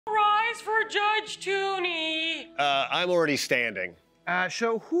rise for Judge Toony. I'm already standing.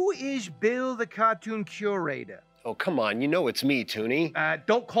 So who is Bill the cartoon curator? Oh, come on, you know it's me, Toony.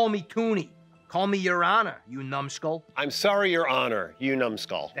 Don't call me Toony. Call me Your Honor, you numbskull. I'm sorry, Your Honor, you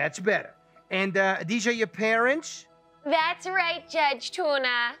numbskull. That's better. And these are your parents? That's right, Judge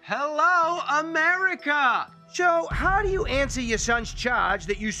Tuna. Hello, America! So how do you answer your son's charge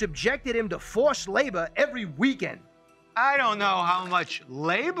that you subjected him to forced labor every weekend? I don't know how much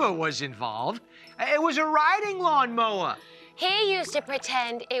labor was involved. It was a riding lawnmower. He used to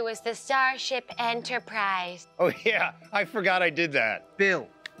pretend it was the Starship Enterprise. Oh, yeah, I forgot I did that. Bill,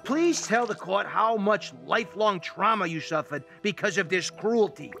 please tell the court how much lifelong trauma you suffered because of this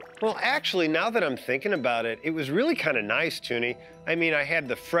cruelty. Well, actually, now that I'm thinking about it, it was really kind of nice, Toony. I mean, I had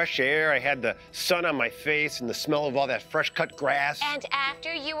the fresh air, I had the sun on my face, and the smell of all that fresh-cut grass. And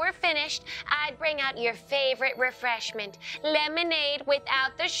after you were finished, I'd bring out your favorite refreshment, lemonade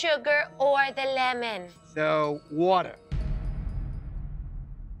without the sugar or the lemon. So, water.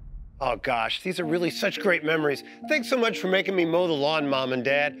 Oh, gosh, these are really such great memories. Thanks so much for making me mow the lawn, Mom and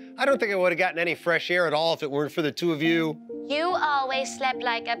Dad. I don't think I would have gotten any fresh air at all if it weren't for the two of you. You always slept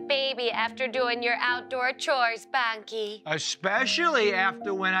like a baby after doing your outdoor chores, Banky. Especially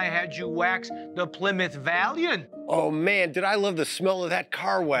after when I had you wax the Plymouth Valiant. Oh, man, did I love the smell of that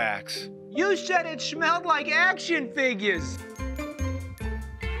car wax. You said it smelled like action figures.